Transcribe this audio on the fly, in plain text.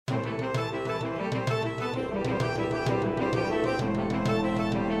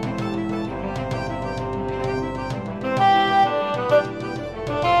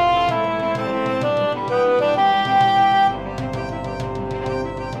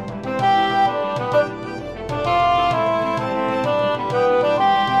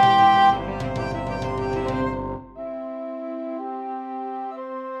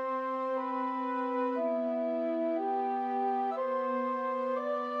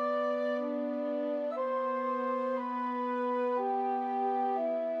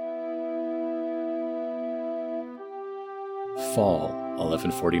Fall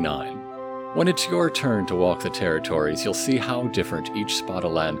 1149. When it's your turn to walk the territories, you'll see how different each spot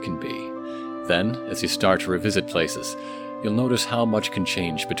of land can be. Then, as you start to revisit places, you'll notice how much can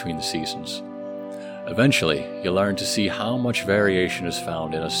change between the seasons. Eventually, you'll learn to see how much variation is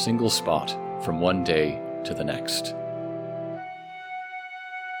found in a single spot from one day to the next.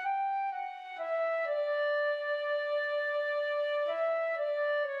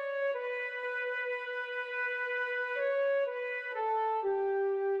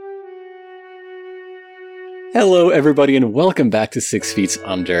 Hello, everybody, and welcome back to 6 Feet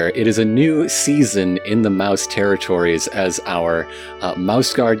Under. It is a new season in the Mouse territories as our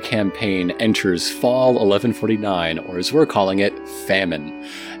Mouse Guard campaign enters Fall 1149, or as we're calling it, Famine.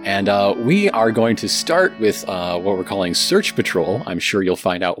 And we are going to start with what we're calling Search Patrol. I'm sure you'll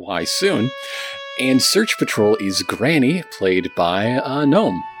find out why soon. And Search Patrol is Granny, played by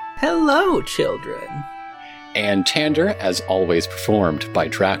Gnome. Hello, children. And Tander, as always, performed by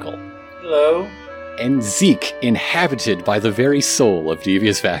Drackle. Hello. And Zeke, inhabited by the very soul of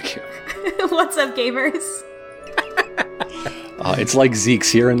Devious Vacuum. What's up, gamers? It's like Zeke's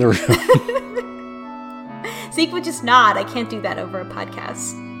here in the room. Zeke would just nod. I can't do that over a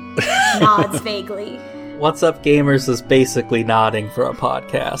podcast. Nods vaguely. What's up, gamers is basically nodding for a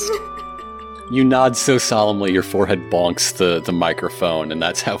podcast. You nod so solemnly your forehead bonks the microphone, and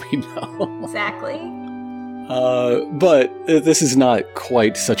that's how we know. Exactly. But this is not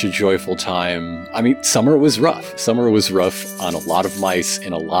quite such a joyful time. I mean, summer was rough. Summer was rough on a lot of mice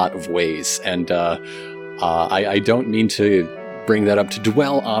in a lot of ways, and I don't mean to bring that up to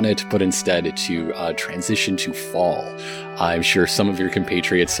dwell on it, but instead to transition to fall. I'm sure some of your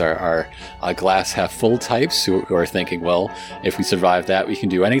compatriots are glass half full types who are thinking, well, if we survive that, we can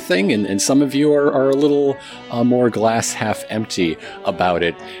do anything. And some of you are a little more glass half empty about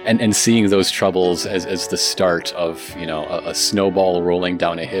it and seeing those troubles as the start of, a snowball rolling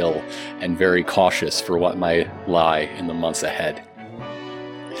down a hill and very cautious for what might lie in the months ahead.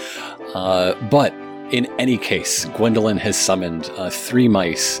 But in any case, Gwendolyn has summoned 3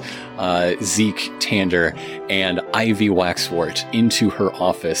 mice, Zeke, Tander, and Ivy Waxwort, into her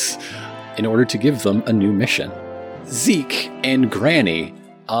office in order to give them a new mission. Zeke and Granny,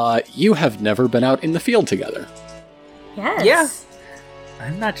 you have never been out in the field together. Yes. Yeah.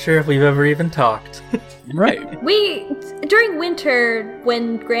 I'm not sure if we've ever even talked. Right. During winter,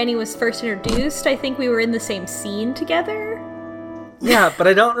 when Granny was first introduced, I think we were in the same scene together. Yeah, but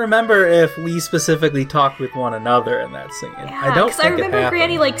I don't remember if we specifically talked with one another in that scene. Yeah, I don't think I remember it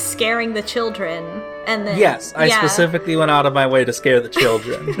Granny scaring the children, and then yes, I specifically went out of my way to scare the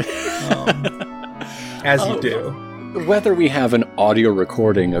children, as you do. Whether we have an audio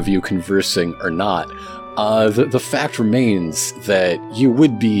recording of you conversing or not, the fact remains that you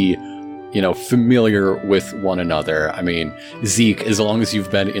would be, familiar with one another. I mean, Zeke, as long as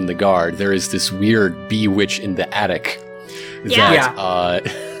you've been in the Guard, there is this weird bee witch in the attic.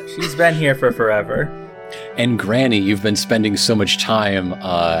 She's been here for forever. And Granny, you've been spending so much time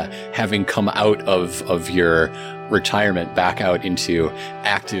having come out of your retirement back out into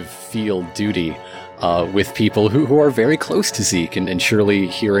active field duty with people who are very close to Zeke and surely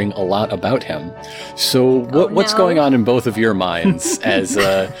hearing a lot about him. So what's going on in both of your minds as...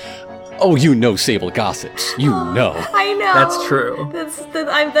 Sable gossips. You know. I know. That's true.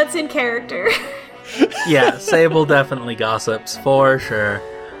 That's in character. Yeah, Sable definitely gossips, for sure.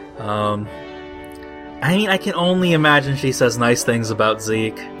 I can only imagine she says nice things about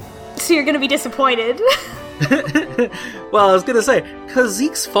Zeke. So you're gonna be disappointed. Well, I was gonna say, because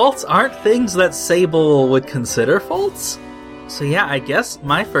Zeke's faults aren't things that Sable would consider faults. So yeah, I guess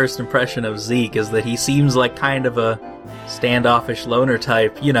my first impression of Zeke is that he seems like kind of a standoffish loner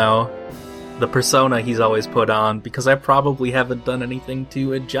type, the persona he's always put on, because I probably haven't done anything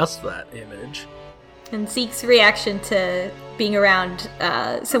to adjust that image. And Zeke's reaction to being around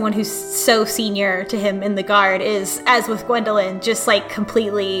someone who's so senior to him in the Guard is, as with Gwendolyn, just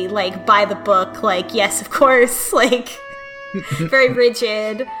completely by the book, yes, of course, very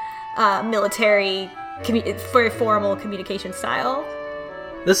rigid, military, very formal communication style.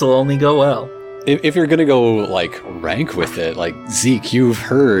 This'll only go well. If you're gonna go rank with it, Zeke, you've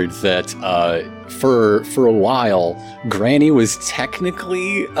heard that for a while, Granny was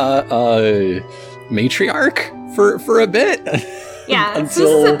technically matriarch for a bit. Yeah, until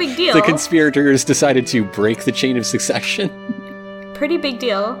this is a big deal. The conspirators decided to break the chain of succession. Pretty big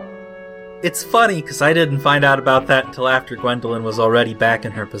deal. It's funny, because I didn't find out about that until after Gwendolyn was already back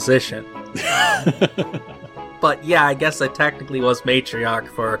in her position. But yeah, I guess I technically was matriarch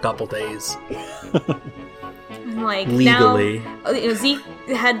for a couple days. Like legally. now,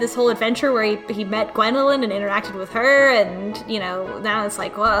 had this whole adventure where he met Gwendolyn and interacted with her, and now it's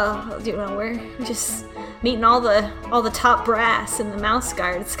like, well, we're just meeting all the top brass in the Mouse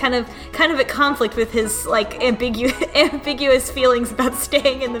Guard. It's kind of at conflict with his like ambiguous feelings about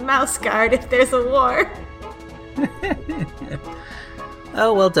staying in the Mouse Guard if there's a war.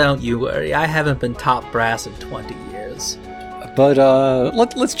 Oh, well, don't you worry. I haven't been top brass in 20 years. But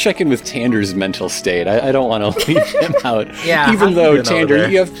let's check in with Tander's mental state. I don't want to leave him out. Yeah, even though,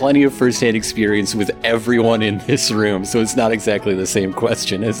 Tander, you have plenty of first-hand experience with everyone in this room, so it's not exactly the same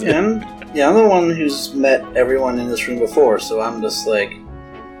question, is it? I'm the one who's met everyone in this room before, so I'm just like,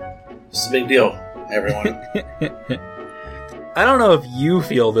 it's a big deal, everyone. I don't know if you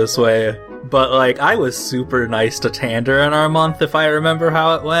feel this way, but, like, I was super nice to Tander in our month, if I remember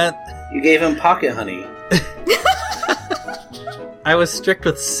how it went. You gave him pocket honey. I was strict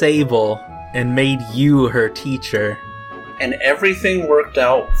with Sable and made you her teacher. And everything worked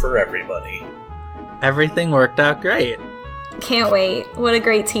out for everybody. Everything worked out great. Can't wait. What a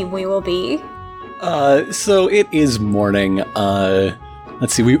great team we will be. So it is morning.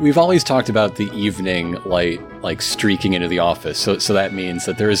 Let's see, we've always talked about the evening light, like, streaking into the office, so that means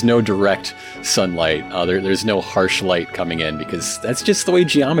that there is no direct sunlight, there's no harsh light coming in, because that's just the way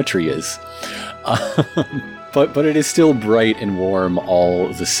geometry is. But it is still bright and warm all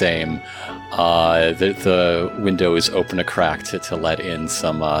the same. The window is open a crack to let in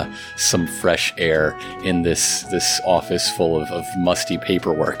some fresh air in this office full of musty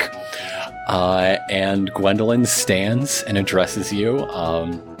paperwork. And Gwendolyn stands and addresses you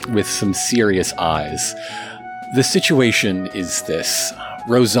with some serious eyes. The situation is this.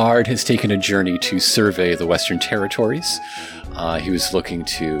 Rosard has taken a journey to survey the Western Territories. He was looking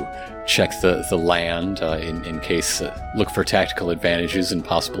to check the land in case, look for tactical advantages in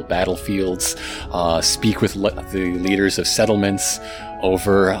possible battlefields, speak with the leaders of settlements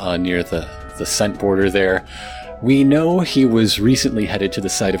over near the Scent border there. We know he was recently headed to the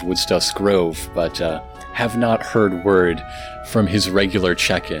site of Woodstuff's Grove, but have not heard word from his regular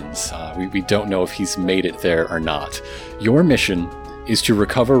check-ins. We don't know if he's made it there or not. Your mission is to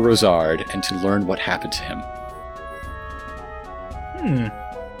recover Rosard and to learn what happened to him.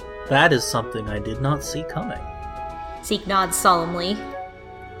 That is something I did not see coming. Zeke nods solemnly.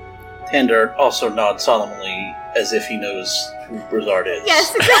 Tander also nods solemnly, as if he knows who Rosard is.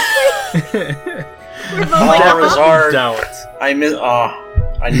 Yes, exactly. Rosard. Don't. I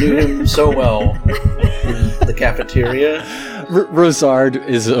knew him so well in the cafeteria. Rosard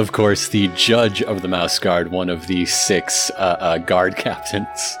is, of course, the judge of the Mouse Guard, one of the 6 guard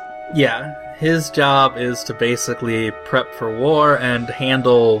captains. Yeah, his job is to basically prep for war and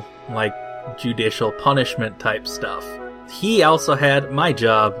handle, like, judicial punishment type stuff. He also had my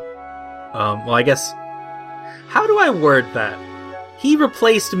job. Well, I guess... How do I word that? He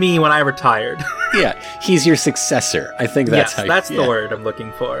replaced me when I retired. Yeah, he's your successor. I think that's yes, that's the word I'm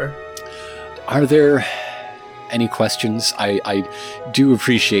looking for. Are there any questions? I do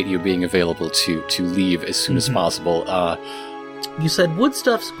appreciate you being available to leave as soon as possible. You said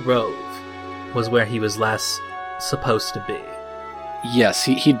Woodstuff's Grove was where he was last supposed to be. Yes,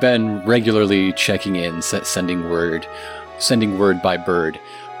 he'd been regularly checking in, sending word by bird.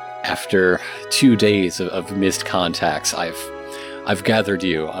 After 2 days of missed contacts, I've gathered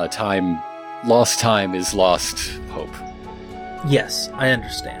you. Lost time is lost hope. Yes, I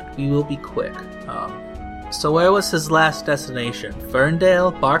understand. We will be quick. So where was his last destination?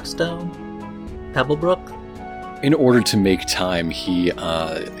 Ferndale? Barkstone? Pebblebrook? In order to make time, he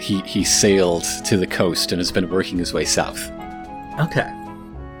sailed to the coast and has been working his way south. Okay.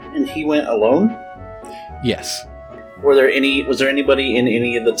 And he went alone? Yes. Was there anybody in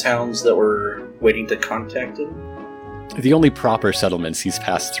any of the towns that were waiting to contact him? The only proper settlements he's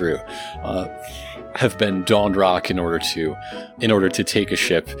passed through have been Dawn Rock in order to take a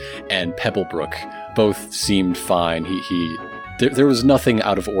ship, and Pebblebrook. Both seemed fine. There was nothing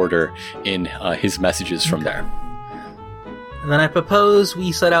out of order in his messages from there. And then I propose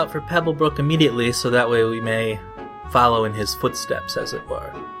we set out for Pebblebrook immediately, so that way we may follow in his footsteps, as it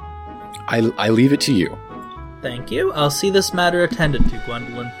were. I leave it to you. Thank you. I'll see this matter attended to,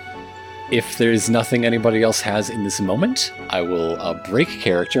 Gwendolyn. If there's nothing anybody else has in this moment, I will break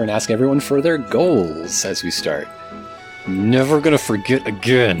character and ask everyone for their goals as we start. Never gonna forget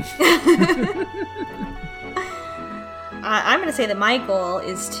again. I'm gonna say that my goal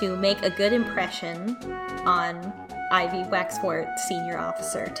is to make a good impression on Ivy Waxworth, senior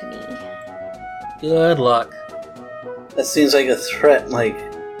officer to me. Good luck. That seems like a threat,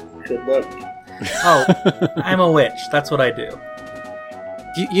 good luck. Oh, I'm a witch. That's what I do.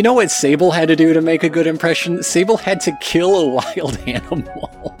 You know what Sable had to do to make a good impression? Sable had to kill a wild animal.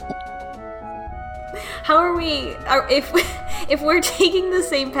 How are we? If we're taking the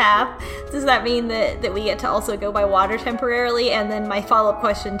same path, does that mean that we get to also go by water temporarily? And then my follow-up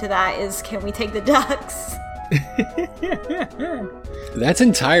question to that is, can we take the ducks? That's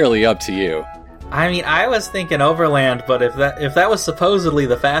entirely up to you. I mean, I was thinking overland, but if that was supposedly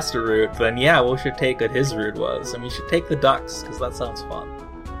the faster route, then yeah, we should take what his route was, and we should take the ducks because that sounds fun.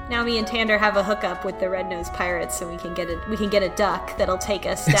 Now me and Tander have a hookup with the Red-Nosed Pirates, so we can get a duck that'll take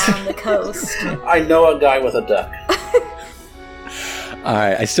us down the coast. I know a guy with a duck.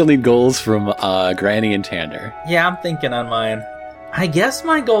 Alright, I still need goals from Granny and Tander. Yeah, I'm thinking on mine. I guess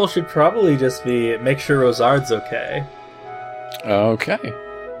my goal should probably just be make sure Rosard's okay. Okay.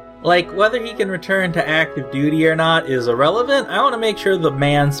 Like, whether he can return to active duty or not is irrelevant. I want to make sure the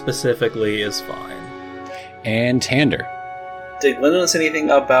man specifically is fine. And Tander. Did Gwendolyn say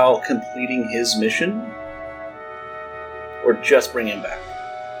anything about completing his mission? Or just bring him back?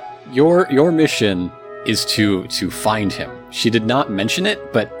 Your mission is to find him. She did not mention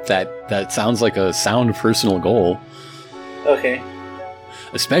it, but that sounds like a sound personal goal. Okay.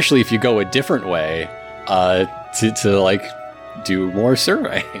 Especially if you go a different way, to like do more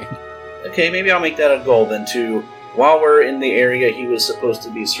surveying. Okay, maybe I'll make that a goal then to, while we're in the area he was supposed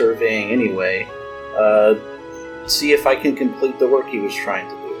to be surveying anyway, see if I can complete the work he was trying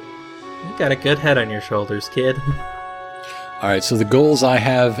to do. You got a good head on your shoulders, kid. Alright, so the goals I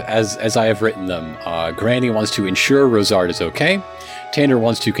have, as I have written them, Granny wants to ensure Rosard is okay, Tander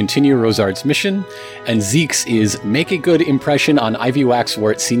wants to continue Rosard's mission, and Zeke's is make a good impression on Ivy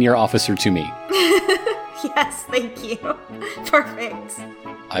Waxwort, senior officer to me. Yes, thank you. Perfect.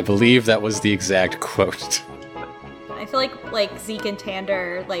 I believe that was the exact quote. I feel like Zeke and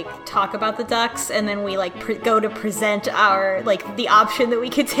Tander talk about the ducks, and then we go to present our the option that we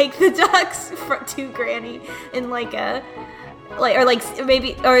could take the ducks to Granny in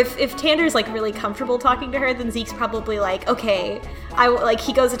if Tander's really comfortable talking to her, then Zeke's probably okay,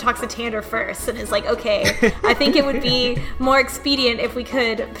 he goes and talks to Tander first and is okay, I think it would be more expedient if we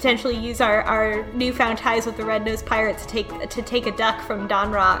could potentially use our newfound ties with the Red-Nosed Pirates to take a duck from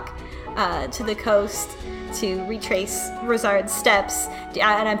Don Rock to the coast to retrace Rosard's steps,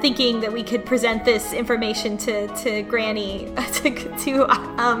 and I'm thinking that we could present this information to Granny to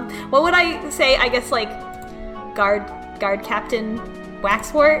what would I say? I guess Guard Captain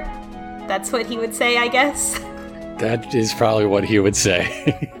Waxwort. That's what he would say, I guess. That is probably what he would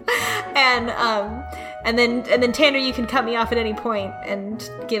say. and then Tander, you can cut me off at any point and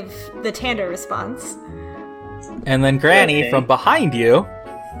give the Tander response. And then Granny Okay. from behind you.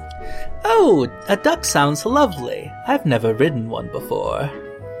 Oh, a duck sounds lovely. I've never ridden one before.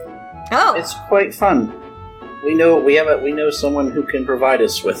 Oh, It's quite fun. We know someone who can provide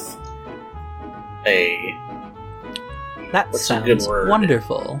us with That What's a good sounds word?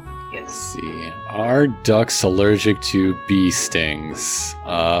 wonderful. Let's see. Are ducks allergic to bee stings?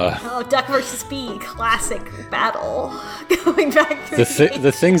 duck versus bee, classic battle. Going back through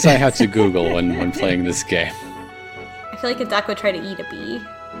The things I had to Google when playing this game. I feel like a duck would try to eat a bee,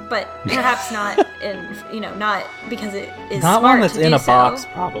 but perhaps not not because it is Not smart one that's to in do a box, so.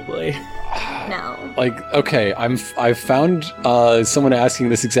 probably. No. Okay, I've found someone asking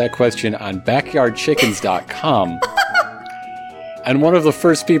this exact question on backyardchickens.com. And one of the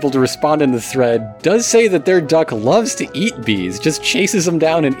first people to respond in the thread does say that their duck loves to eat bees, just chases them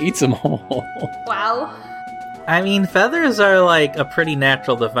down and eats them whole. Wow. I mean, feathers are a pretty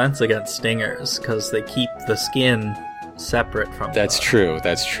natural defense against stingers, because they keep the skin separate from That's true.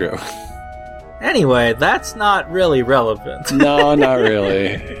 Anyway, that's not really relevant. No, not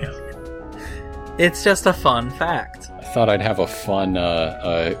really. It's just a fun fact. I thought I'd have a fun,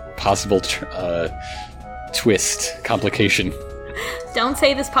 possible twist, complication. Don't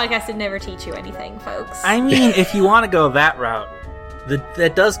say this podcast did never teach you anything, folks. I mean, if you want to go that route,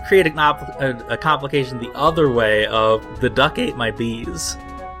 that does create a complication the other way of the duck ate my bees.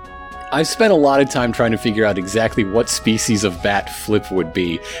 I've spent a lot of time trying to figure out exactly what species of bat Flip would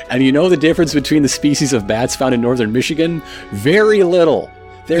be. And you know the difference between the species of bats found in northern Michigan? Very little.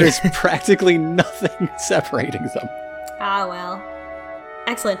 There is practically nothing separating them. Ah, well.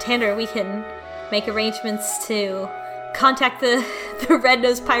 Excellent. Tander, we can make arrangements to contact the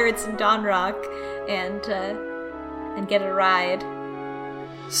Red-Nosed Pirates in Don Rock and get a ride.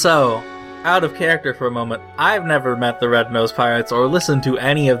 So, out of character for a moment, I've never met the Red-Nosed Pirates or listened to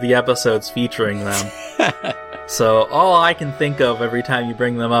any of the episodes featuring them. So, all I can think of every time you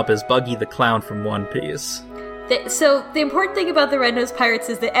bring them up is Buggy the Clown from One Piece. So, the important thing about the Red-Nosed Pirates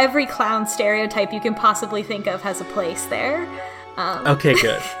is that every clown stereotype you can possibly think of has a place there. Okay,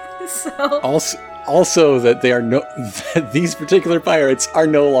 good. So Also, that that these particular pirates are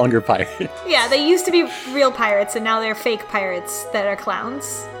no longer pirates. yeah, they used to be real pirates, and now they're fake pirates that are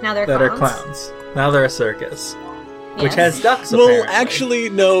clowns. Now they're clowns. Now they're a circus, which Yes. has ducks. Well, apparently. actually,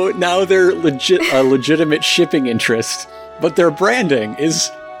 no. Now they're a legitimate shipping interest, but their branding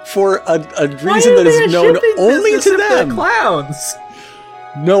is for a Why reason are that they is a known shipping only business to if they're them. clowns.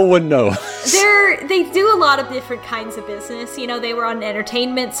 No one knows. They do a lot of different kinds of business. You know, they were on an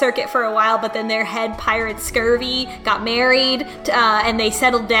entertainment circuit for a while, but then their head pirate Scurvy got married, and they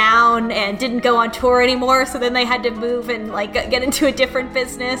settled down and didn't go on tour anymore. So then they had to move and like get into a different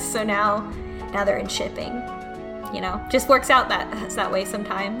business. So now they're in shipping. You know, just works out that way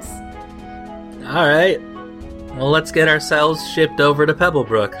sometimes. All right. Well, let's get ourselves shipped over to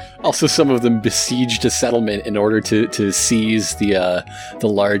Pebblebrook. Also, some of them besieged a settlement in order to seize the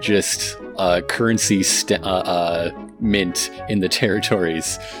largest currency mint in the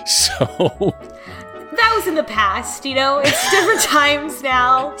territories. So That was in the past, you know? It's different times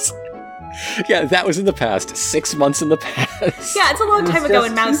now. yeah, that was in the past. 6 months in the past. Yeah, it's a long time ago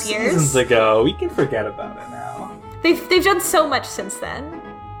in mouse years. Seasons ago. We can forget about it now. They've done so much since then.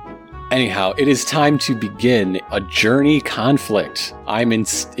 Anyhow, it is time to begin a journey conflict. I'm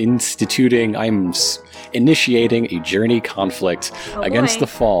initiating a journey conflict Oh, against boy. the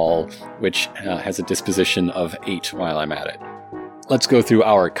Fall, which has a disposition of 8 while I'm at it. Let's go through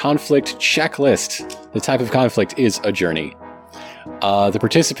our conflict checklist. The type of conflict is a journey. The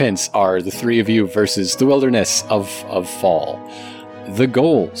participants are the 3 of you versus the wilderness of Fall. The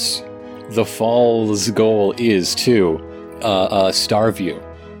goals. The Fall's goal is to starve you.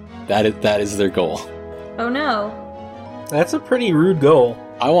 That is their goal. Oh no. That's a pretty rude goal.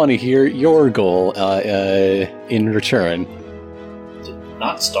 I want to hear your goal in return. To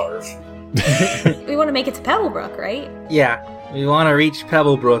not starve. We want to make it to Pebblebrook, right? Yeah, we want to reach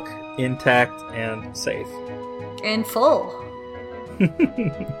Pebblebrook intact and safe. And full.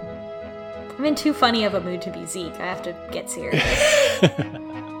 I'm in too funny of a mood to be Zeke. I have to get serious.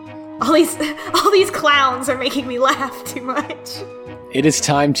 all these clowns are making me laugh too much. It is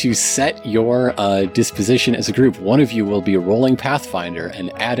time to set your disposition as a group. One of you will be rolling Pathfinder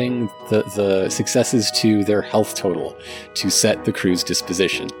and adding the successes to their health total to set the crew's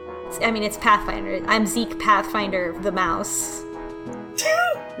disposition. I mean, it's Pathfinder. I'm Zeke Pathfinder the mouse.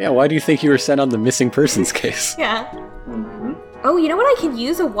 Yeah, why do you think you were sent on the missing persons case? Yeah. Oh, you know what I can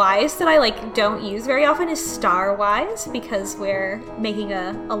use a wise that I don't use very often is Star Wise, because we're making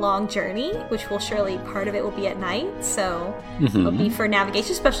a long journey, which will surely part of it will be at night, so it'll be for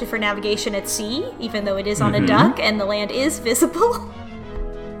navigation, especially for navigation at sea, even though it is on a duck and the land is visible.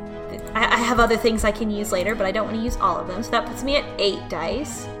 I have other things I can use later, but I don't want to use all of them, so that puts me at 8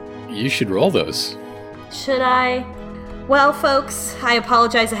 dice. You should roll those. Should I? Well, folks, I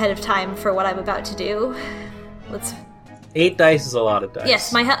apologize ahead of time for what I'm about to do. 8 dice is a lot of dice.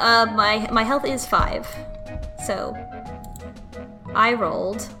 Yes, my health is 5. So I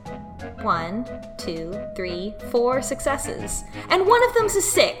rolled 1, 2, 3, 4 successes. And one of them's a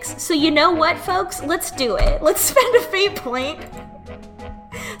 6. So you know what, folks? Let's do it. Let's spend a fate point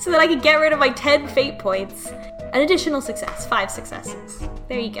so that I can get rid of my 10 fate points. An additional success. 5 successes.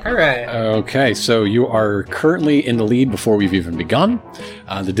 There you go. All right. Okay, so you are currently in the lead before we've even begun.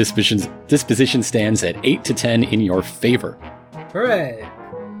 The disposition stands at 8 to 10 in your favor. Hooray.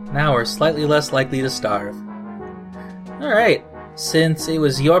 Now we're slightly less likely to starve. All right. Since it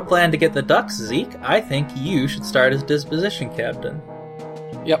was your plan to get the ducks, Zeke, I think you should start as disposition captain.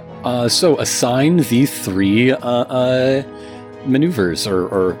 Yep. So assign the 3 maneuvers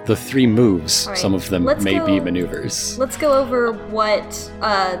or the 3 moves. All right, Some of them let's may go- be maneuvers. Let's go over what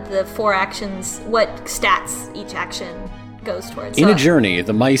the 4 actions, what stats each action goes towards. In So- a journey,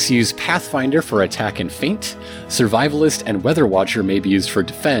 the mice use Pathfinder for attack and feint. Survivalist and Weather Watcher may be used for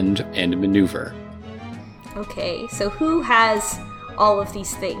defend and maneuver. Okay, so who has all of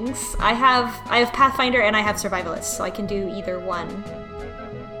these things? I have Pathfinder and I have Survivalist, so I can do either one.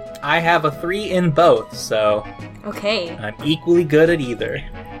 I have a 3 in both, so Okay. I'm equally good at either.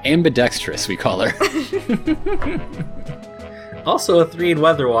 Ambidextrous, we call her. Also a 3 in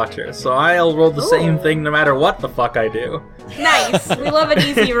Weather Watcher, so I'll roll the same Ooh. thing no matter what the fuck I do. Nice. We love an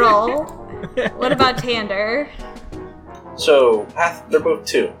easy roll. What about Tander? So, they're both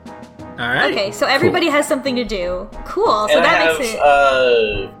 2. Alright. Okay, so everybody has something to do. Cool. So And that I have, makes it.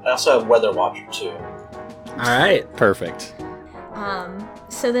 I also have Weather Watcher, too. Alright. Perfect.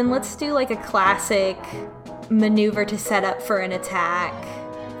 So then let's do a classic maneuver to set up for an attack.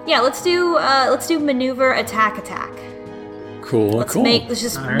 Yeah, let's do maneuver attack. Cool, Let's cool.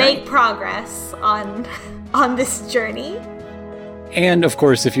 just All right. make progress on this journey. And of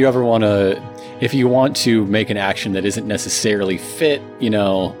course, if you want to make an action that isn't necessarily fit,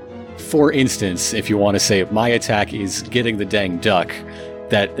 for instance, if you want to say my attack is getting the dang duck,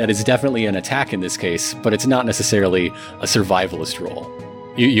 that is definitely an attack in this case, but it's not necessarily a survivalist roll.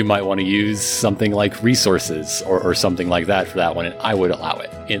 You might want to use something like resources or something like that for that one, and I would allow it.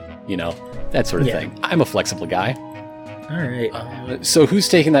 That sort of thing. I'm a flexible guy. All right. So who's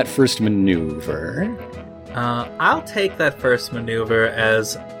taking that first maneuver? I'll take that first maneuver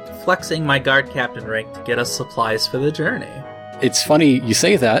as flexing my guard captain rank to get us supplies for the journey. It's funny you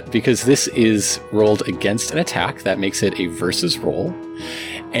say that because this is rolled against an attack. That makes it a versus roll.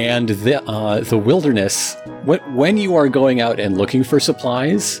 And the wilderness, when you are going out and looking for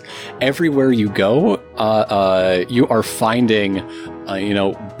supplies, everywhere you go, you are finding,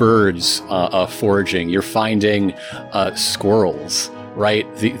 birds foraging. You're finding squirrels, right?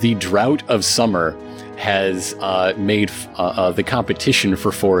 The drought of summer has made the competition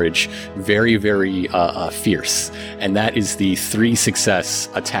for forage very, very fierce. And that is the 3 success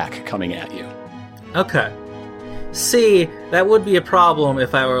attack coming at you. Okay. See, that would be a problem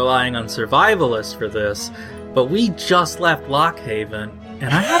if I were relying on Survivalist for this, but we just left Lockhaven,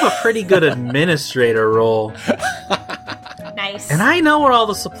 and I have a pretty good administrator role. Nice. And I know where all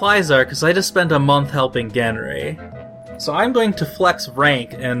the supplies are, because I just spent a month helping Genry. So I'm going to flex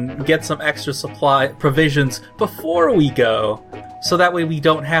rank and get some extra provisions before we go, so that way we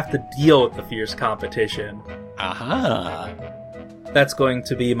don't have to deal with the fierce competition. Aha! That's going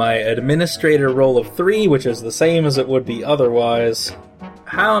to be my administrator roll of 3, which is the same as it would be otherwise.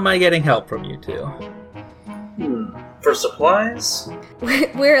 How am I getting help from you two? For supplies?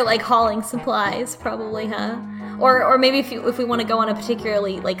 We're like hauling supplies, probably, huh? Or maybe if we want to go on a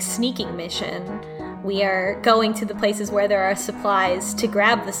particularly like sneaking mission, we are going to the places where there are supplies to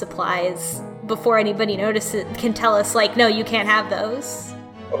grab the supplies before anybody notices, can tell us like, no, you can't have those.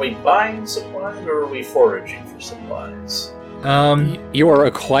 Are we buying supplies or are we foraging for supplies? You are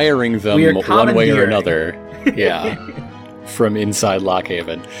acquiring them one way or another. Yeah. From inside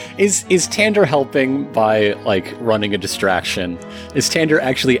Lockhaven. Is Tander helping by, like, running a distraction? Is Tander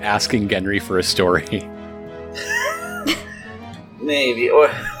actually asking Genry for a story? Maybe. Or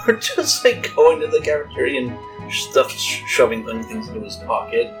just, like, going to the cafeteria and shoving things into his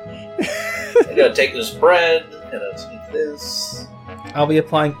pocket. I gotta take this bread, and I'll take this. I'll be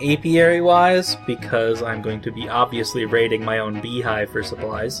applying apiary-wise, because I'm going to be obviously raiding my own beehive for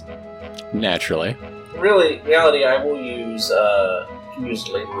supplies. Naturally. Reality, I will use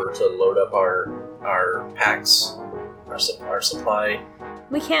laborer to load up our packs, our supply.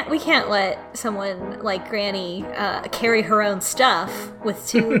 We can't let someone like Granny carry her own stuff with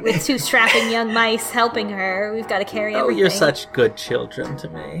two strapping young mice helping her. We've got to carry everything. Oh, you're such good children to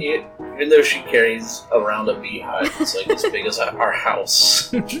me. Even though she carries around a beehive, it's like as big as our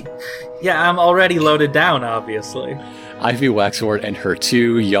house. Yeah, I'm already loaded down, obviously. Ivy Waxwort and her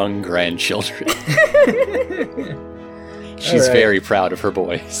 2 young grandchildren. She's very proud of her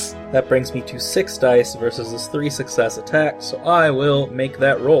boys. That brings me to 6 dice versus this 3 success attack, so I will make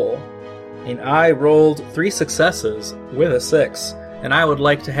that roll. And I rolled 3 successes with a 6, and I would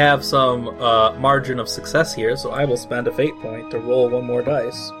like to have some margin of success here, so I will spend a fate point to roll 1 more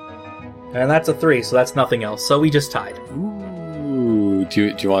dice. And that's a 3, so that's nothing else, so we just tied. Ooh,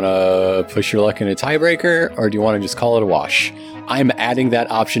 do you want to push your luck in a tiebreaker, or do you want to just call it a wash? I'm adding that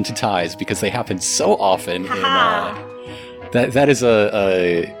option to ties because they happen so often that is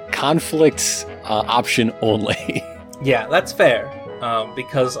a conflict option only. Yeah, that's fair,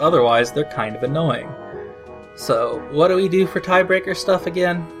 because otherwise they're kind of annoying. So, what do we do for tiebreaker stuff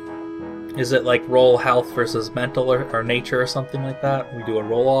again? Is it like roll health versus mental or nature or something like that? We do a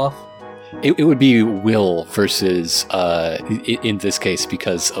roll-off? It would be will versus, in this case,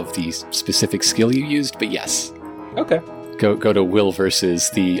 because of the specific skill you used, but yes. Okay. Go to will versus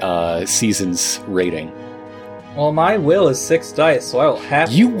the season's rating. Well, my will is 6 dice, so I will have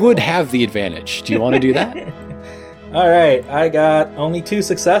to. You would have the advantage. Do you want to do that? Alright, I got only 2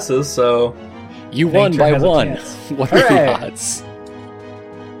 successes, so... You won by 1. What are the odds?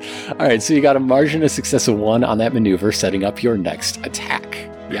 Alright, so you got a margin of success of 1 on that maneuver, setting up your next attack.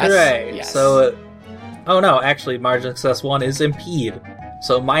 Yes? Hooray! Yes. So, oh no, actually, margin of success 1 is impede.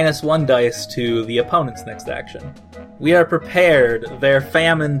 So minus 1 dice to the opponent's next action. We are prepared. Their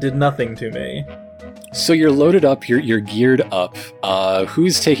famine did nothing to me. So you're loaded up, you're geared up.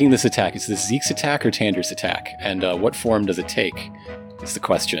 Who's taking this attack? Is this Zeke's attack or Tander's attack? And what form does it take? Is the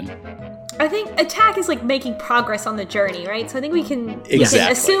question. I think attack is like making progress on the journey, right? So I think we can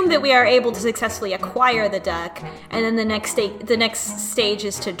assume that we are able to successfully acquire the duck, and then the next stage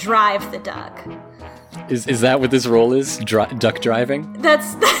is to drive the duck. Is that what this role is? Duck driving?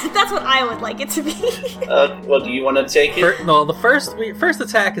 That's what I would like it to be. Well, do you want to take it? The first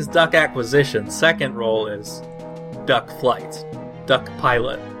attack is duck acquisition. Second role is duck flight, duck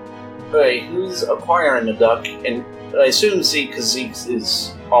pilot. Alright, who's acquiring a duck? And I assume Zeke, because Zeke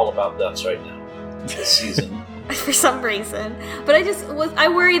is all about ducks right now this season. For some reason. But I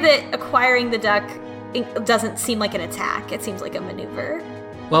worry that acquiring the duck doesn't seem like an attack. It seems like a maneuver.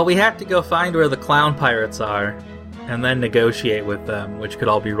 Well, we have to go find where the clown pirates are, and then negotiate with them, which could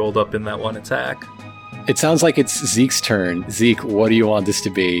all be rolled up in that one attack. It sounds like it's Zeke's turn. Zeke, what do you want this to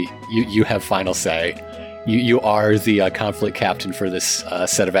be? You have final say. You are the conflict captain for this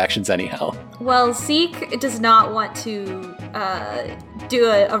set of actions anyhow. Well, Zeke does not want to do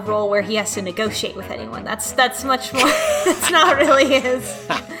a role where he has to negotiate with anyone. That's much more... That's not really his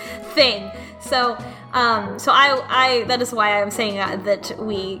thing. So I that is why I'm saying that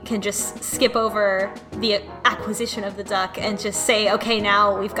we can just skip over the acquisition of the duck and just say, okay,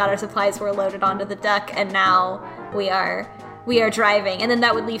 now we've got our supplies, we're loaded onto the duck, and now we are driving. And then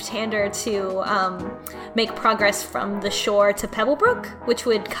that would leave Tander to make progress from the shore to Pebblebrook, which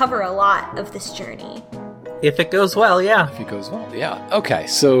would cover a lot of this journey. If it goes well, yeah. If it goes well, yeah. Okay,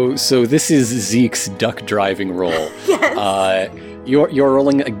 so this is Zeke's duck driving roll. Yes. You're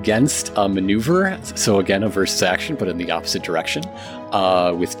rolling against a maneuver, so again, a versus action, but in the opposite direction,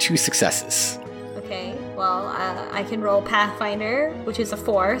 with 2 successes. Okay, well, I can roll Pathfinder, which is a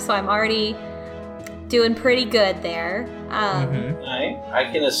 4, so I'm already doing pretty good there. I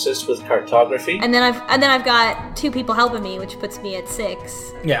can assist with cartography. And then I've got 2 people helping me, which puts me at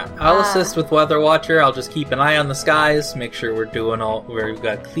 6. Yeah, I'll assist with Weather Watcher. I'll just keep an eye on the skies, make sure we've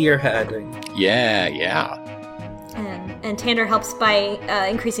got clear heading. Yeah. And Tander helps by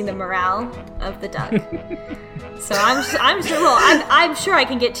increasing the morale of the duck. So I'm just gonna roll. I'm sure I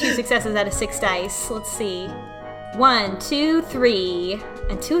can get 2 successes out of 6 dice. Let's see, 1, 2, 3,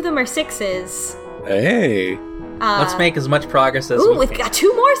 and 2 of them are 6s. Hey. Let's make as much progress as Ooh, we we've can. got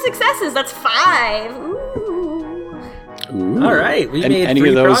 2 more successes. That's 5. Ooh. All right, we made any 3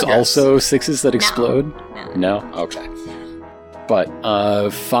 of those progress. Also 6s that explode? No. Okay. But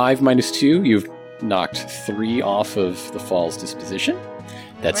 5 minus 2, you've knocked 3 off of the fall's disposition.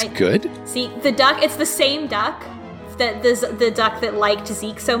 That's Right. good. See, the duck, it's the same duck, the duck that liked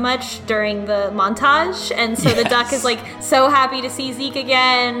Zeke so much during the montage, and so the duck is like so happy to see Zeke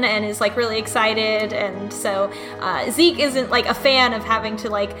again and is like really excited, and so Zeke isn't like a fan of having to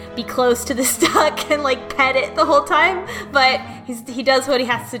like be close to this duck and like pet it the whole time, but he does what he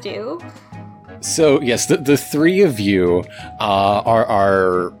has to do. So yes, the 3 of you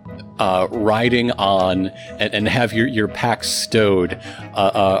are riding on and have your pack stowed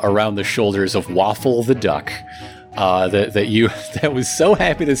around the shoulders of Waffle the duck, that was so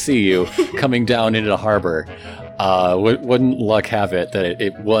happy to see you coming down into the harbor. Wouldn't luck have it that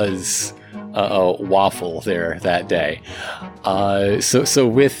it was Waffle there that day. So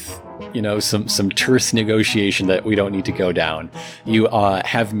with some terse negotiation that we don't need to go down, you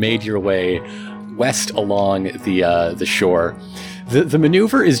have made your way west along the shore. The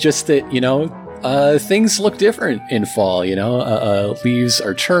maneuver is just that things look different in fall. Leaves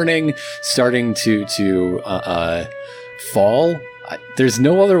are turning, starting to fall. There's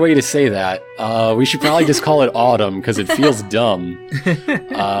no other way to say that. We should probably just call it autumn because it feels dumb.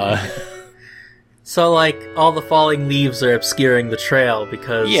 So, like, all the falling leaves are obscuring the trail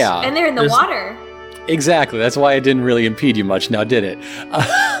because... Yeah. And they're in the water. Exactly. That's why it didn't really impede you much, now did it?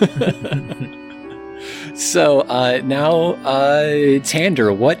 So, now,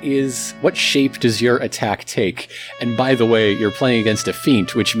 Tander, what shape does your attack take? And by the way, you're playing against a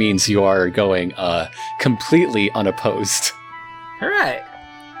feint, which means you are going completely unopposed. All right.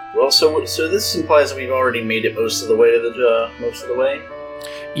 Well, so this implies that we've already made it most of the way to the way.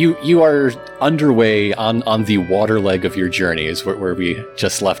 You are underway on the water leg of your journey, is where we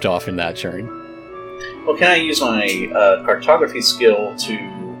just left off in that turn. Well, can I use my cartography skill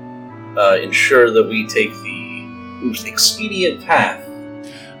to ensure that we take the most expedient path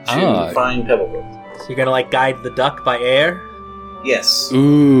to find Pebblebrook? So you're gonna, like, guide the duck by air? Yes.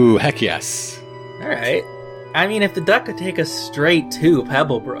 Ooh, heck yes. All right. I mean, if the duck could take us straight to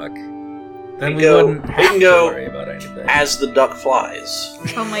Pebblebrook, then we wouldn't have to worry about anything. As the duck flies.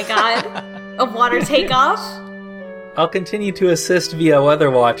 Oh my god. A water takeoff? I'll continue to assist via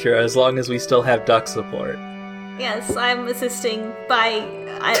Weather Watcher as long as we still have duck support. Yes, I'm assisting by...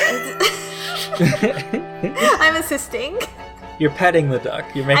 I'm assisting. You're petting the duck.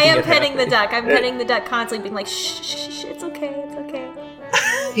 You're making I am it petting happy. the duck. I'm petting the duck constantly, being like, shh, it's okay, it's okay.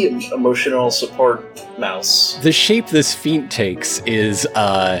 the emotional support mouse. The shape this feat takes is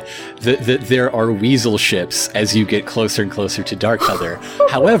that there are weasel ships as you get closer and closer to Darkfeather.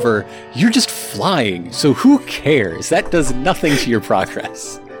 However, you're just flying, so who cares? That does nothing to your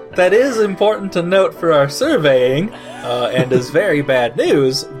progress. That is important to note for our surveying, and is very bad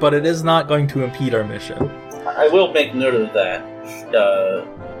news, but it is not going to impede our mission. I will make note of that.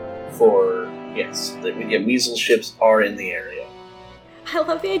 Yes, weasel ships are in the area. I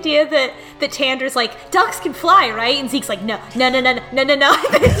love the idea that Tander's like, ducks can fly, right? And Zeke's like, no. And then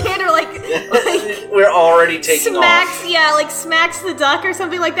Tander like we're already taking smacks, off. yeah, like smacks the duck or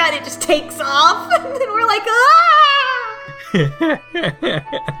something like that. And it just takes off, and then we're like,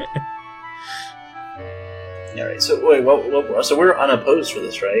 All right. So wait, so we're unopposed for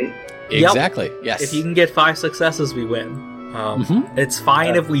this, right? Exactly. Yes. If you can get 5 successes, we win. It's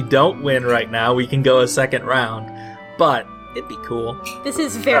fine if we don't win right now. We can go a second round, but it'd be cool. This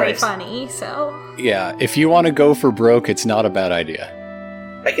is very Alright. funny, so... Yeah, if you want to go for broke, it's not a bad idea.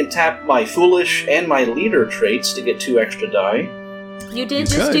 I can tap my foolish and my leader traits to get 2 extra die, You did You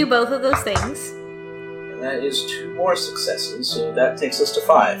just could. do both of those things. and that is 2 more successes. So that takes us to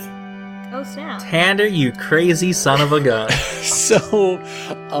 5. Oh, snap. Tander, you crazy son of a gun. So,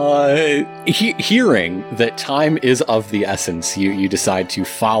 hearing that time is of the essence, you decide to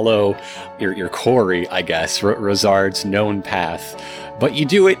follow your quarry, I guess, Rosard's known path. But you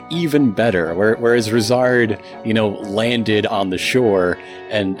do it even better, whereas Rosard, landed on the shore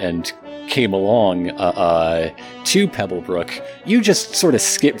and came along to Pebblebrook, you just sort of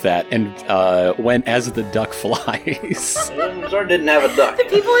skipped that and went as the duck flies. Zard didn't have a duck. The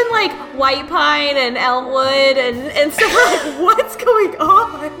people in, like, White Pine and Elmwood and stuff are like, what's going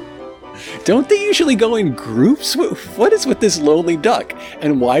on? Don't they usually go in groups? What is with this lonely duck?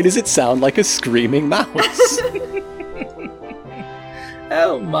 And why does it sound like a screaming mouse?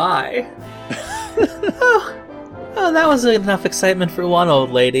 Oh my. Oh, that was enough excitement for one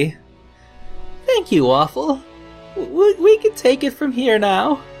old lady. Thank you, Waffle. We can take it from here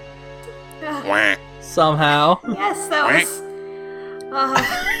now. Somehow. Yes, that was...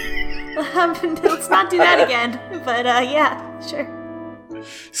 let's not do that again. But, yeah, sure.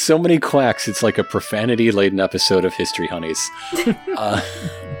 So many quacks, it's like a profanity-laden episode of History Honeys.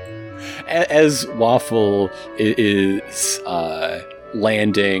 As Waffle is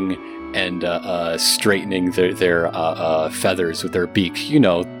landing and straightening their feathers with their beak,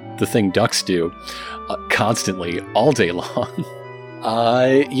 the thing ducks do, constantly, all day long.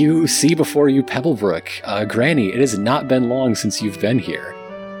 You see before you Pebblebrook. Granny, it has not been long since you've been here.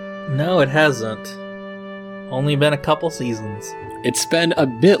 No, it hasn't. Only been a couple seasons. It's been a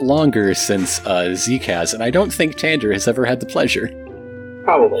bit longer since Zeke has, and I don't think Tander has ever had the pleasure.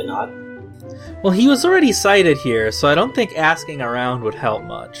 Probably not. Well, he was already sighted here, so I don't think asking around would help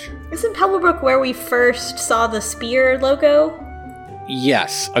much. Isn't Pebblebrook where we first saw the spear logo?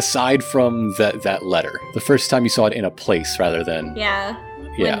 Yes, aside from that letter. The first time you saw it in a place rather than... Yeah.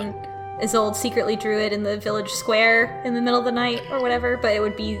 Yeah. When Isolde secretly drew it in the village square in the middle of the night or whatever, but it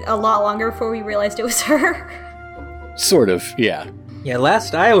would be a lot longer before we realized it was her. Sort of, yeah. Yeah,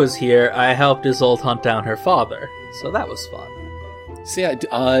 last I was here, I helped Isolde hunt down her father, so that was fun. So yeah,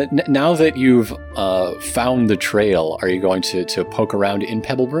 now that you've found the trail, are you going to poke around in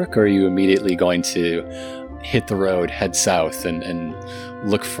Pebblebrook, or are you immediately going to hit the road, head south, and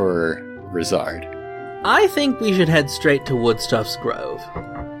look for Rosard? I think we should head straight to Woodstuff's Grove.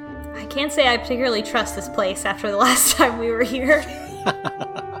 I can't say I particularly trust this place after the last time we were here.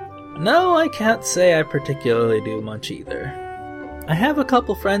 No, I can't say I particularly do much either. I have a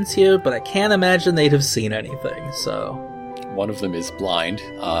couple friends here, but I can't imagine they'd have seen anything, so... One of them is blind,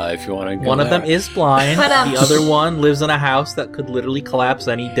 if you want to go One of them is blind, But, the other one lives in a house that could literally collapse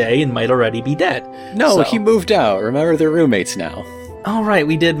any day and might already be dead. No, So- he moved out. Remember, they're roommates now. Oh right,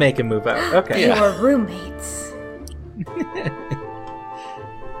 we did make him move out. Okay. Yeah. They were roommates.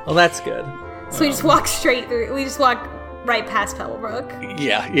 Well, that's good. So we just walk straight through. We just walk right past Pebblebrook.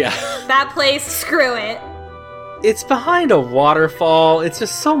 Yeah. That place, screw it. It's behind a waterfall. It's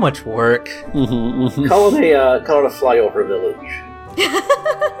just so much work. Call it a flyover village.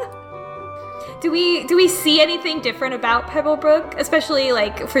 Do we see anything different about Pebblebrook? Especially,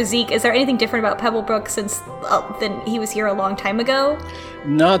 like, for Zeke, is there anything different about Pebblebrook since than he was here a long time ago?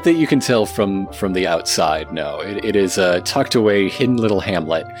 Not that you can tell from the outside, no. It is a tucked away, hidden little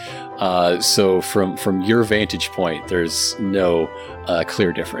hamlet. So from your vantage point, there's no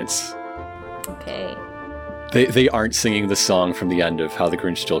clear difference. Okay. They aren't singing the song from the end of How the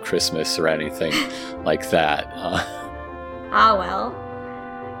Grinch Stole Christmas or anything like that. Ah, well.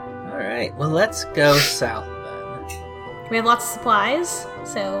 All right. Well, let's go south then. We have lots of supplies,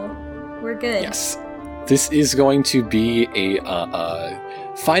 so we're good. Yes. This is going to be a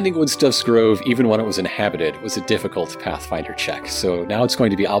finding Woodstuff's Grove, even when it was inhabited, was a difficult Pathfinder check. So now it's going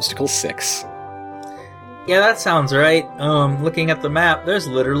to be obstacle 6. Yeah, that sounds right. Looking at the map, there's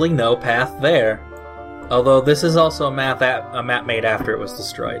literally no path there. Although this is also a map made after it was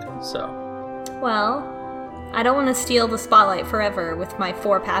destroyed, so... Well, I don't want to steal the spotlight forever with my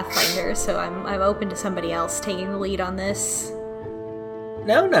 4 Pathfinders, so I'm open to somebody else taking the lead on this.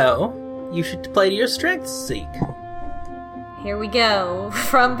 No. You should play to your strengths, Zeke. Here we go.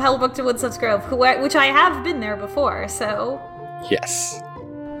 From Pebblebrook to Woodstuff's Grove, which I have been there before, so... Yes.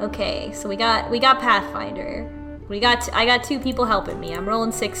 Okay, so we got Pathfinder. I got 2 people helping me. I'm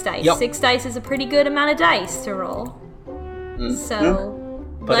rolling 6 dice. Yep. 6 dice is a pretty good amount of dice to roll. So...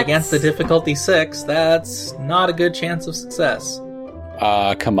 But against the difficulty 6, that's not a good chance of success.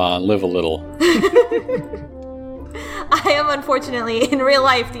 Come on, live a little. I am unfortunately, in real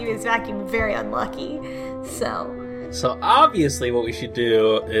life, Devious Vacuum, very unlucky. So obviously what we should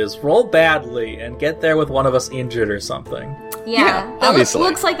do is roll badly and get there with one of us injured or something. yeah, that obviously.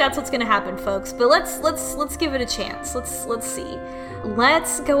 looks like that's what's gonna happen, folks. But let's give it a chance. Let's see.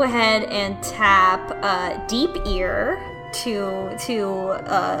 Let's go ahead and tap Deep Ear to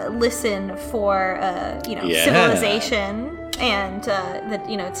listen for civilization and that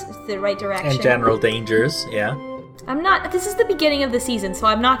it's the right direction. And general dangers, yeah. This is the beginning of the season, so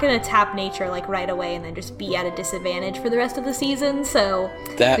I'm not going to tap nature like right away and then just be at a disadvantage for the rest of the season. So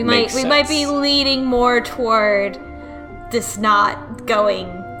we might be leading more toward this not going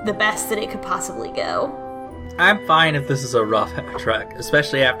the best that it could possibly go. I'm fine if this is a rough trek,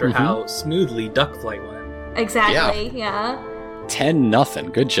 especially after how smoothly Duckflight went. Exactly, yeah.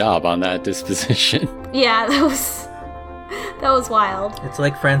 10-0. Good job on that disposition. Yeah, that was wild. It's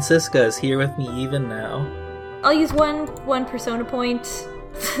like Francisca is here with me even now. I'll use one persona point,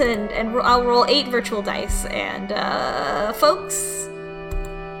 and I'll roll 8 virtual dice, and folks.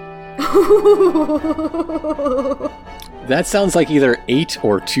 That sounds like either 8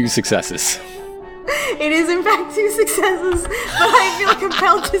 or 2 successes. It is in fact 2 successes, but I feel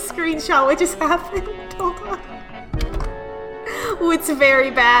compelled to screenshot what just happened. Hold on. It's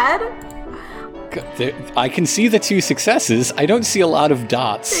very bad. I can see the 2 successes. I don't see a lot of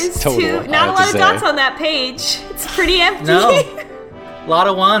dots. There's total. not a lot of dots on that page. It's pretty empty. No. A lot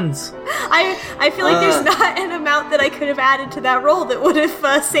of ones. I feel like there's not an amount that I could have added to that roll that would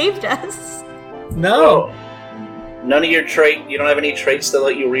have saved us. No. Oh. None of your you don't have any traits that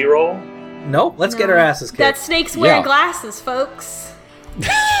let you reroll? Nope, let's get our asses kicked. That snakes wear glasses, folks.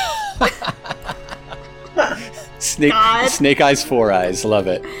 Snake eyes, 4 eyes. Love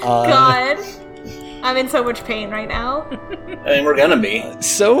it. God. I'm in so much pain right now. I mean, we're gonna be.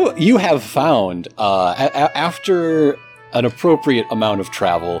 So you have found, after an appropriate amount of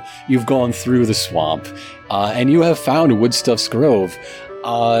travel, you've gone through the swamp, and you have found Woodstuff's Grove.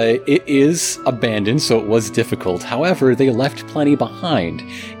 It is abandoned, so it was difficult. However, they left plenty behind,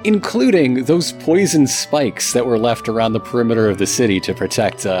 including those poison spikes that were left around the perimeter of the city to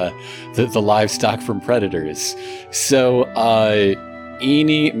protect the livestock from predators. So,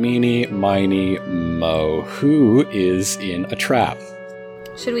 eeny, meeny, miny, mo. Who is in a trap?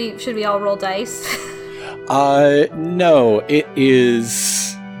 Should we all roll dice? No. It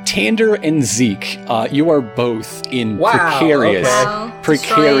is Tander and Zeke. You are both in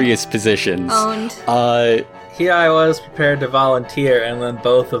precarious positions. Owned. Here I was prepared to volunteer, and then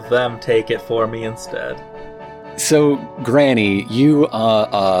both of them take it for me instead. So, Granny, you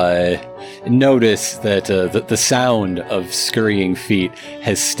notice that the sound of scurrying feet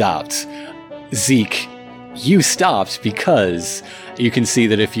has stopped. Zeke, you stopped because you can see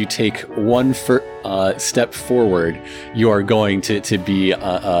that if you take one step forward, you are going to be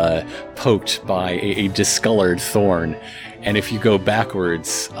poked by a discolored thorn. And if you go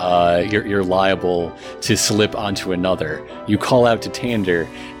backwards, you're liable to slip onto another. You call out to Tander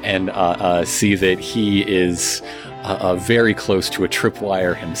and see that he is very close to a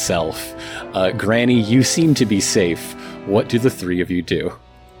tripwire himself. Granny, you seem to be safe. What do the 3 of you do?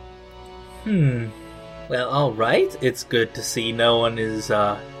 Well, alright. It's good to see no one is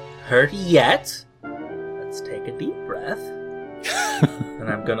hurt yet. Let's take a deep breath. And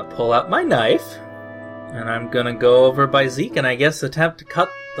I'm gonna pull out my knife. And I'm gonna go over by Zeke and I guess attempt to cut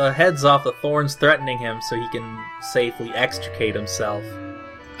the heads off the thorns threatening him so he can safely extricate himself.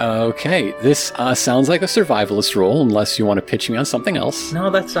 Okay, this sounds like a survivalist roll, unless you want to pitch me on something else. No,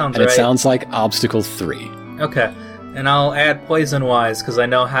 that sounds and right. It sounds like obstacle 3. Okay, and I'll add poison-wise, because I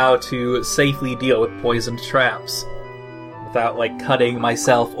know how to safely deal with poisoned traps. Without, cutting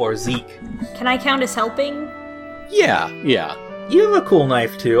myself or Zeke. Can I count as helping? Yeah. You have a cool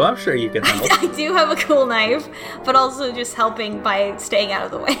knife too. I'm sure you can help. I do have a cool knife, but also just helping by staying out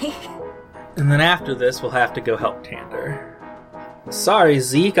of the way. And then after this, we'll have to go help Tander. Sorry,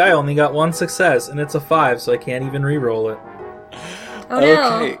 Zeke, I only got 1 success, and it's a 5, so I can't even re-roll it. Oh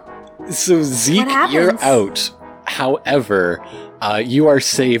no. Okay. So Zeke, What you're happens? out. However, you are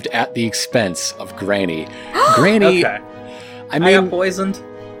saved at the expense of Granny. Granny, Okay. I I got mean, poisoned?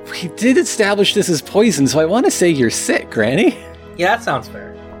 we did establish this as poison, so I want to say you're sick, Granny. Yeah, that sounds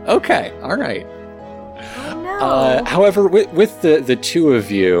fair. Okay, all right. Oh no. However, with the two of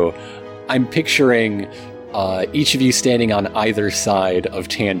you, I'm picturing each of you standing on either side of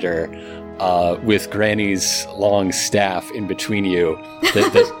Tander, with Granny's long staff in between you.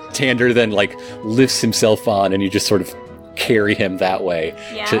 That Tander then like lifts himself on, and you just sort of carry him that way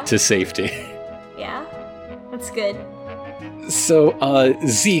Yeah. to safety. Yeah. That's good. So,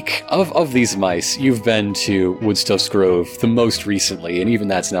 Zeke, of these mice, you've been to Woodstuff's Grove the most recently, and even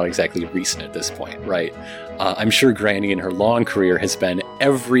that's not exactly recent at this point, right? I'm sure Granny in her long career has been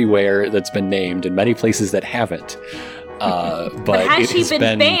everywhere that's been named, and many places that haven't. But has it she has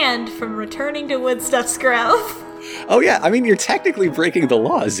been banned from returning to Woodstuff's Grove? Oh yeah, I mean, you're technically breaking the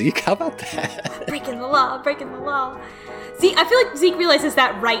law, Zeke. How about that? Breaking the law, breaking the law. Zeke, I feel like Zeke realizes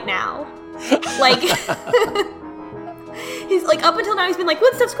that right now. Like, he's like, up until now he's been like,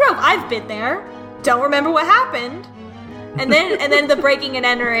 Woodstuff's Grove, I've been there. Don't remember what happened. And then the breaking and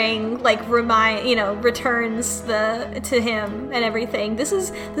entering like returns to him and everything. This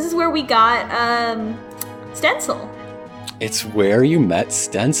is where we got Stencil. It's where you met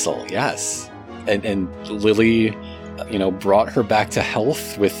Stencil, yes. And Lily, brought her back to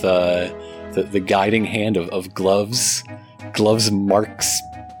health with the guiding hand of Gloves. Gloves Marks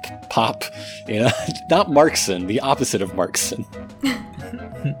Pop, not Markson, the opposite of Markson.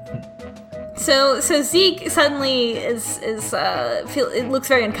 So Zeke suddenly it looks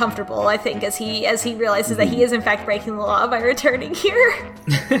very uncomfortable, I think, as he realizes that he is in fact breaking the law by returning here.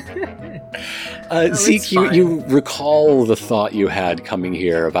 Zeke, you recall the thought you had coming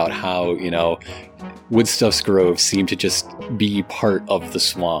here about how, Woodstuff's Grove seemed to just be part of the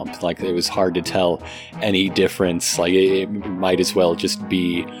swamp. Like, it was hard to tell any difference. Like, it might as well just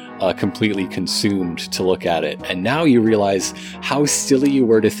be completely consumed to look at it. And now you realize how silly you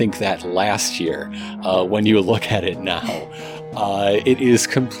were to think that last year when you look at it now. It is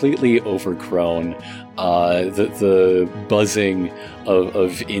completely overgrown. The buzzing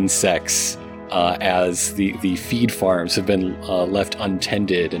of insects as the feed farms have been left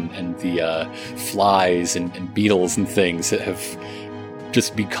untended, and the flies and beetles and things that have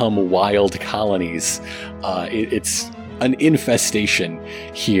just become wild colonies. It's an infestation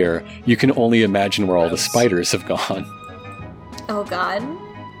here. You can only imagine where all the spiders have gone. Oh god.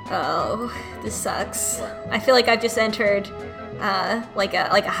 Oh, this sucks. I feel like I've just entered like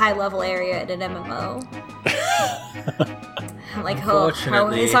a high level area at an MMO. Like,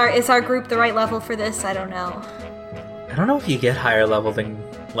 Unfortunately, is our group the right level for this? I don't know. I don't know if you get higher level than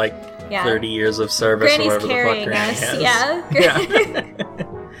like 30 years of service Granny's or whatever carrying the fuck Granny us. has.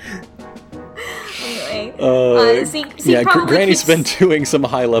 Anyway, Zeke probably Granny's keeps... been doing some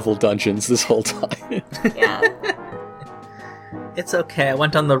high level dungeons this whole time. Yeah. It's okay. I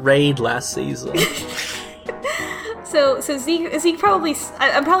went on the raid last season. So Zeke probably,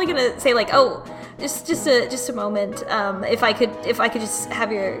 I'm probably gonna say like, oh, just a moment. If I could just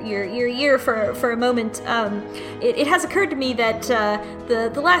have your ear for a moment. It has occurred to me that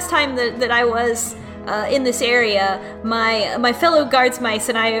the last time that I was in this area, my fellow guards mice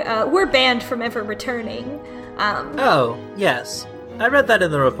and I were banned from ever returning. Oh yes, I read that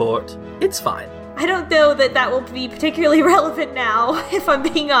in the report. It's fine. I don't know that will be particularly relevant now, if I'm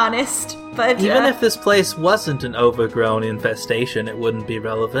being honest. But even if this place wasn't an overgrown infestation, it wouldn't be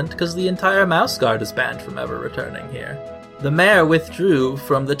relevant, because the entire Mouse Guard is banned from ever returning here. The mayor withdrew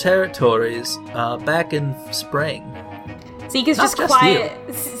from the territories back in spring. Zeke is just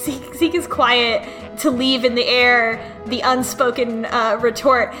quiet. Zeke is quiet to leave in the air the unspoken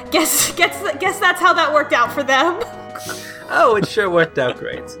retort. Guess that's how that worked out for them. Oh, it sure worked out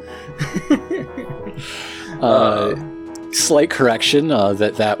great. Slight correction,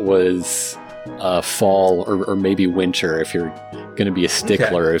 that was fall or maybe winter if you're going to be a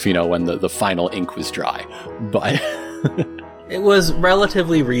stickler, if when the final ink was dry. But it was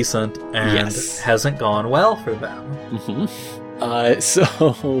relatively recent and hasn't gone well for them. Mm-hmm.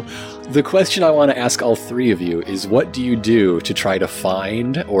 So the question I want to ask all three of you is, what do you do to try to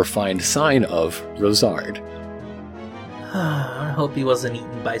find sign of Rosard? I hope he wasn't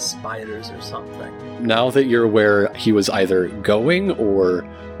eaten by spiders or something. Now that you're aware he was either going or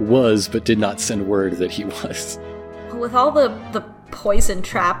was, but did not send word that he was. with all the poison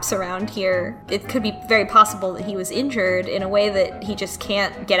traps around here, it could be very possible that he was injured in a way that he just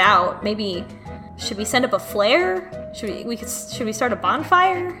can't get out. Maybe should we send up a flare? Should we start a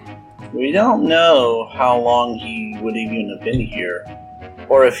bonfire? We don't know how long he would even have been here,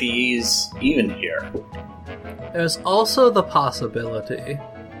 or if he's even here. There's also the possibility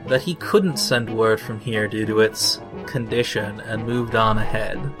that he couldn't send word from here due to its condition and moved on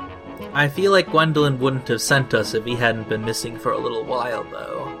ahead. I feel like Gwendolyn wouldn't have sent us if he hadn't been missing for a little while,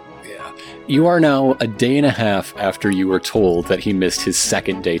 though. Yeah. You are now a day and a half after you were told that he missed his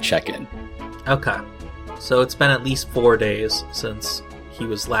second day check-in. Okay. So it's been at least 4 days since he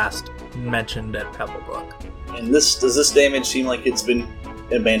was last mentioned at Pebblebrook. And does this damage seem like it's been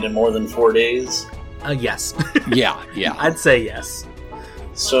abandoned more than 4 days? Yes. Yeah. I'd say yes.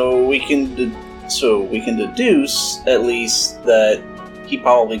 So we can deduce at least that he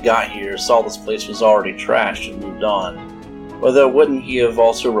probably got here, saw this place was already trashed, and moved on. Although, wouldn't he have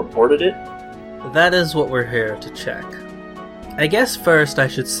also reported it? That is what we're here to check. I guess first I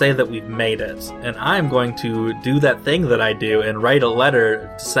should say that we've made it, and I'm going to do that thing that I do and write a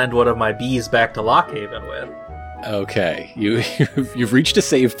letter to send one of my bees back to Lockhaven with. Okay, you've reached a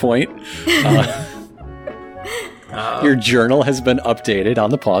save point. Your journal has been updated on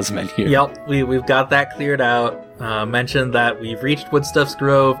the pause menu. Yep, we've got that cleared out. Mentioned that we've reached Woodstuff's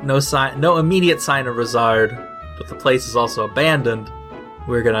Grove. No immediate sign of Rosard, but the place is also abandoned.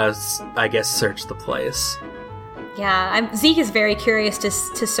 We're gonna, I guess, search the place. Yeah, Zeke is very curious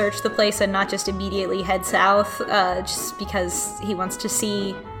to search the place and not just immediately head south, just because he wants to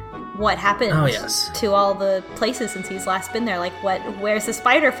see what happened to all the places since he's last been there. Like, where's the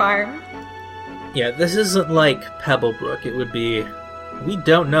spider farm? Yeah, this isn't like Pebblebrook. It would be... We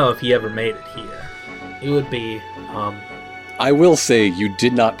don't know if he ever made it here. It would be, I will say you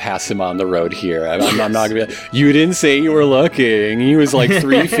did not pass him on the road here. I'm not gonna be. You didn't say you were looking. He was like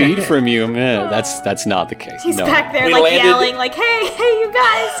 3 feet from you. Man, that's not the case. He's no. back there yelling like, "Hey, you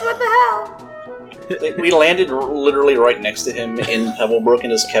guys, what the hell?" We landed literally right next to him in Pebblebrook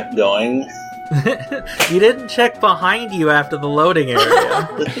and just kept going. You didn't check behind you after the loading area.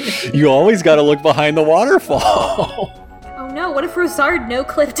 You always got to look behind the waterfall. Oh no! What if Rosard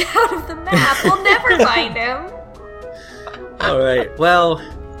no-clipped out of the map? We'll never find him. Alright, well,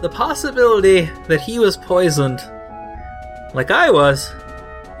 the possibility that he was poisoned, like I was,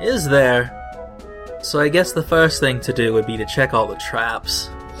 is there. So I guess the first thing to do would be to check all the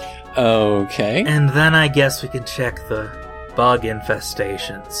traps. Okay. And then I guess we can check the bug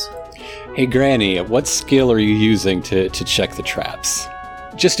infestations. Hey Granny, what skill are you using to check the traps?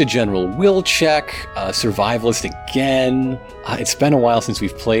 Just a general will check, survivalist again. It's been a while since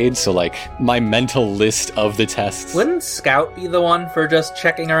we've played, so like my mental list of the tests. Wouldn't Scout be the one for just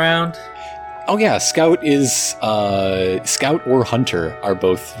checking around? Oh yeah, Scout or Hunter are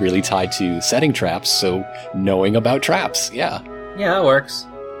both really tied to setting traps, so knowing about traps, yeah. Yeah, that works.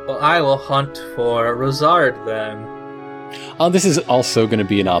 Well, I will hunt for Rosard then. This is also going to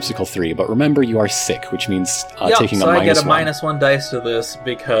be an obstacle 3, but remember you are sick, which means taking a -1. So I get a -1 dice to this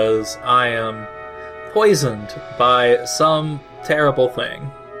because I am poisoned by some terrible thing.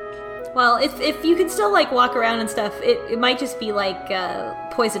 Well, if you can still like walk around and stuff, it might just be like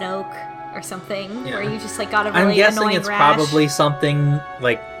poison oak or something, where you just like got a really I'm guessing annoying it's rash. probably something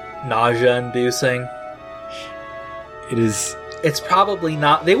like nausea-inducing. It is. It's probably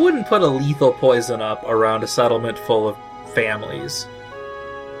not. They wouldn't put a lethal poison up around a settlement full of families.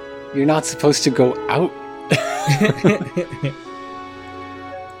 You're not supposed to go out.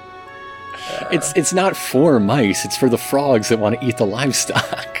 It's not for mice. It's for the frogs that want to eat the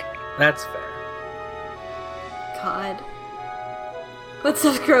livestock. That's fair. God.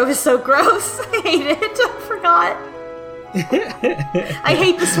 Woodstuff Grove is so gross. I hate it. I forgot. I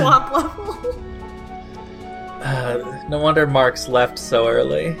hate the swamp level. No wonder Mark's left so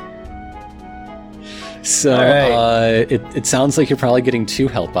early. So, right. It sounds like you're probably getting 2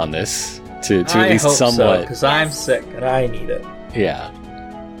 help on this, to at least somewhat. Because I'm sick and I need it. Yeah.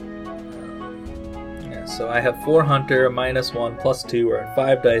 So I have 4 Hunter, a -1, +2, we're at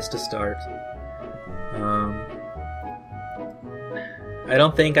 5 dice to start. I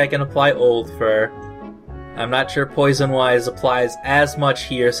don't think I can apply Old Fur. I'm not sure poison-wise applies as much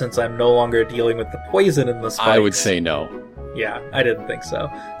here since I'm no longer dealing with the poison in the spikes. I would say no. Yeah, I didn't think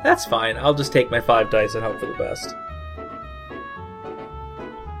so. That's fine. I'll just take my 5 dice and hope for the best.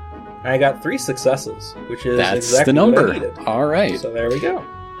 I got 3 successes, which is exactly the number. what I needed. All right. So there we go.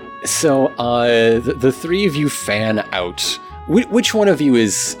 So the 3 of you fan out Which one of you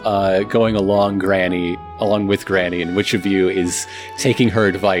is going along with Granny, and which of you is taking her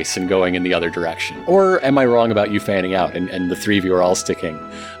advice and going in the other direction? Or am I wrong about you fanning out and the three of you are all sticking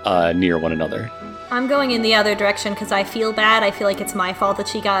near one another? I'm going in the other direction because I feel bad. I feel like it's my fault that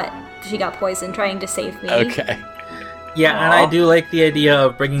she got poisoned trying to save me. Okay. Yeah, and I do like the idea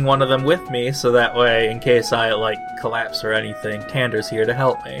of bringing one of them with me, so that way, in case I, collapse or anything, Tander's here to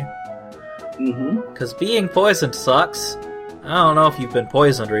help me. Mm-hmm. Because being poisoned sucks. I don't know if you've been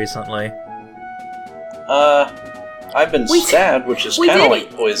poisoned recently. I've been stabbed, which is kind of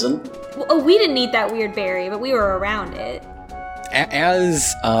like poison. Well, we didn't eat that weird berry, but we were around it.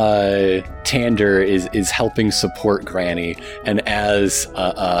 As Tander is helping support Granny, and as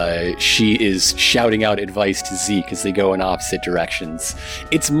she is shouting out advice to Zeke as they go in opposite directions,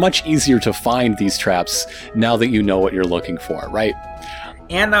 it's much easier to find these traps now that you know what you're looking for, right?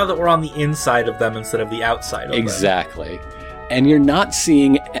 And now that we're on the inside of them instead of the outside of them. Exactly. And you're not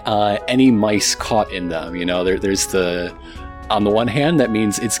seeing any mice caught in them. You know, there's the... On the one hand, that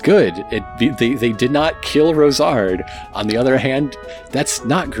means it's good. They did not kill Rosard. On the other hand, that's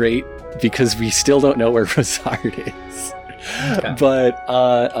not great because we still don't know where Rosard is. Okay. But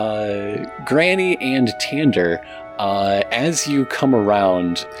Granny and Tander, as you come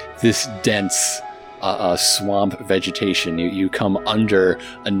around this dense swamp vegetation, you come under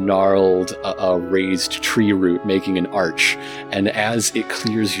a gnarled, raised tree root making an arch, and as it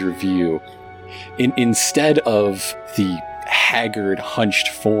clears your view, instead of the haggard, hunched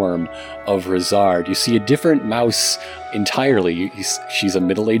form of Rosard, you see a different mouse entirely. She's a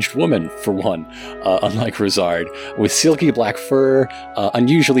middle-aged woman, for one, unlike Rosard, with silky black fur,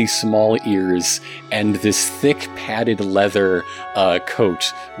 unusually small ears, and this thick padded leather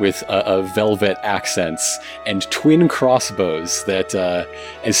coat with velvet accents, and twin crossbows that,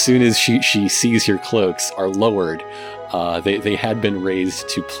 as soon as she sees your cloaks, are lowered. They had been raised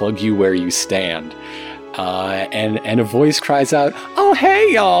to plug you where you stand. And a voice cries out, "Oh,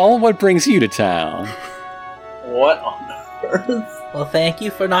 hey, y'all! What brings you to town?" What on earth? Well, thank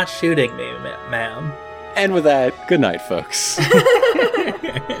you for not shooting me, ma'am. And with that, good night, folks.